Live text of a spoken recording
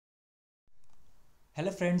Hello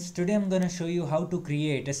friends, today I'm gonna show you how to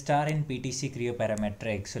create a star in PTC Creo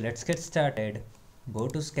Parametric. So let's get started. Go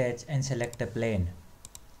to sketch and select a plane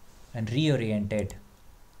and reorient it.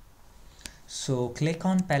 So click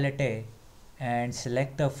on palette and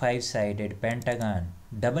select a 5-sided pentagon.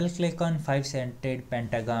 Double click on 5-sided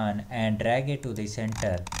pentagon and drag it to the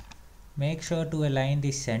center. Make sure to align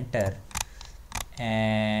the center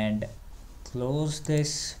and close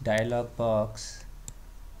this dialog box,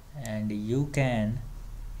 and you can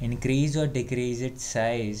increase or decrease its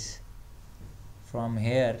size from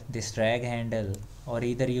here, this drag handle, or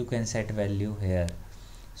either you can set value here.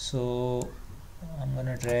 So I'm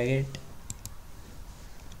gonna drag it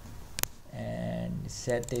and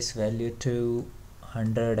set this value to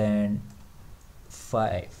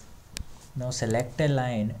 105. Now select a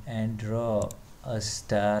line and draw a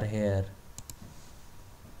star here.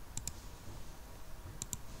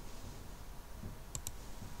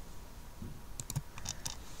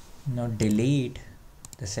 Now delete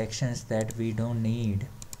the sections that we don't need.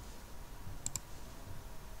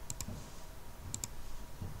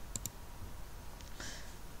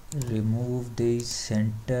 Remove these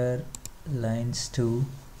center lines too.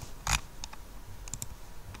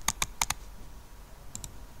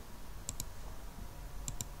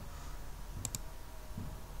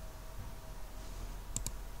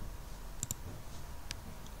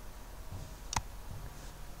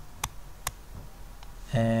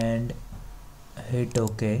 And hit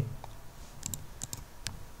OK.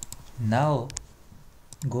 Now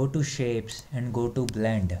go to shapes and go to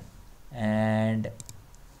blend and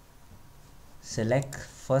select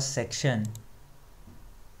first section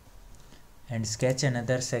and sketch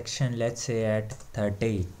another section, let's say at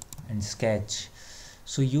 30, and sketch.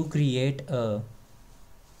 So you create a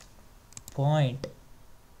point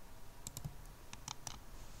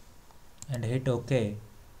and hit OK.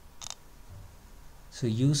 So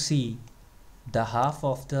you see the half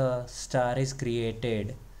of the star is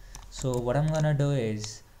created. So what I'm gonna do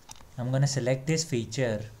is I'm gonna select this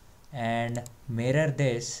feature and mirror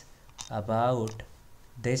this about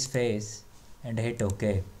this face and hit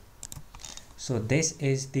OK. So this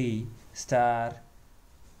is the star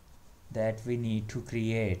that we need to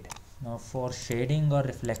create. Now for shading or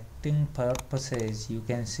reflecting purposes, you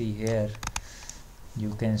can see here you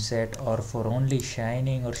can set, or for only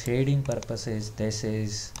shining or shading purposes, this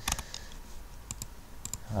is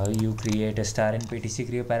how you create a star in PTC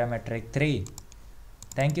Creo Parametric 3.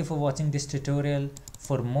 Thank you for watching this tutorial.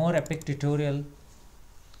 For more epic tutorial,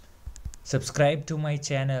 subscribe to my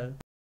channel.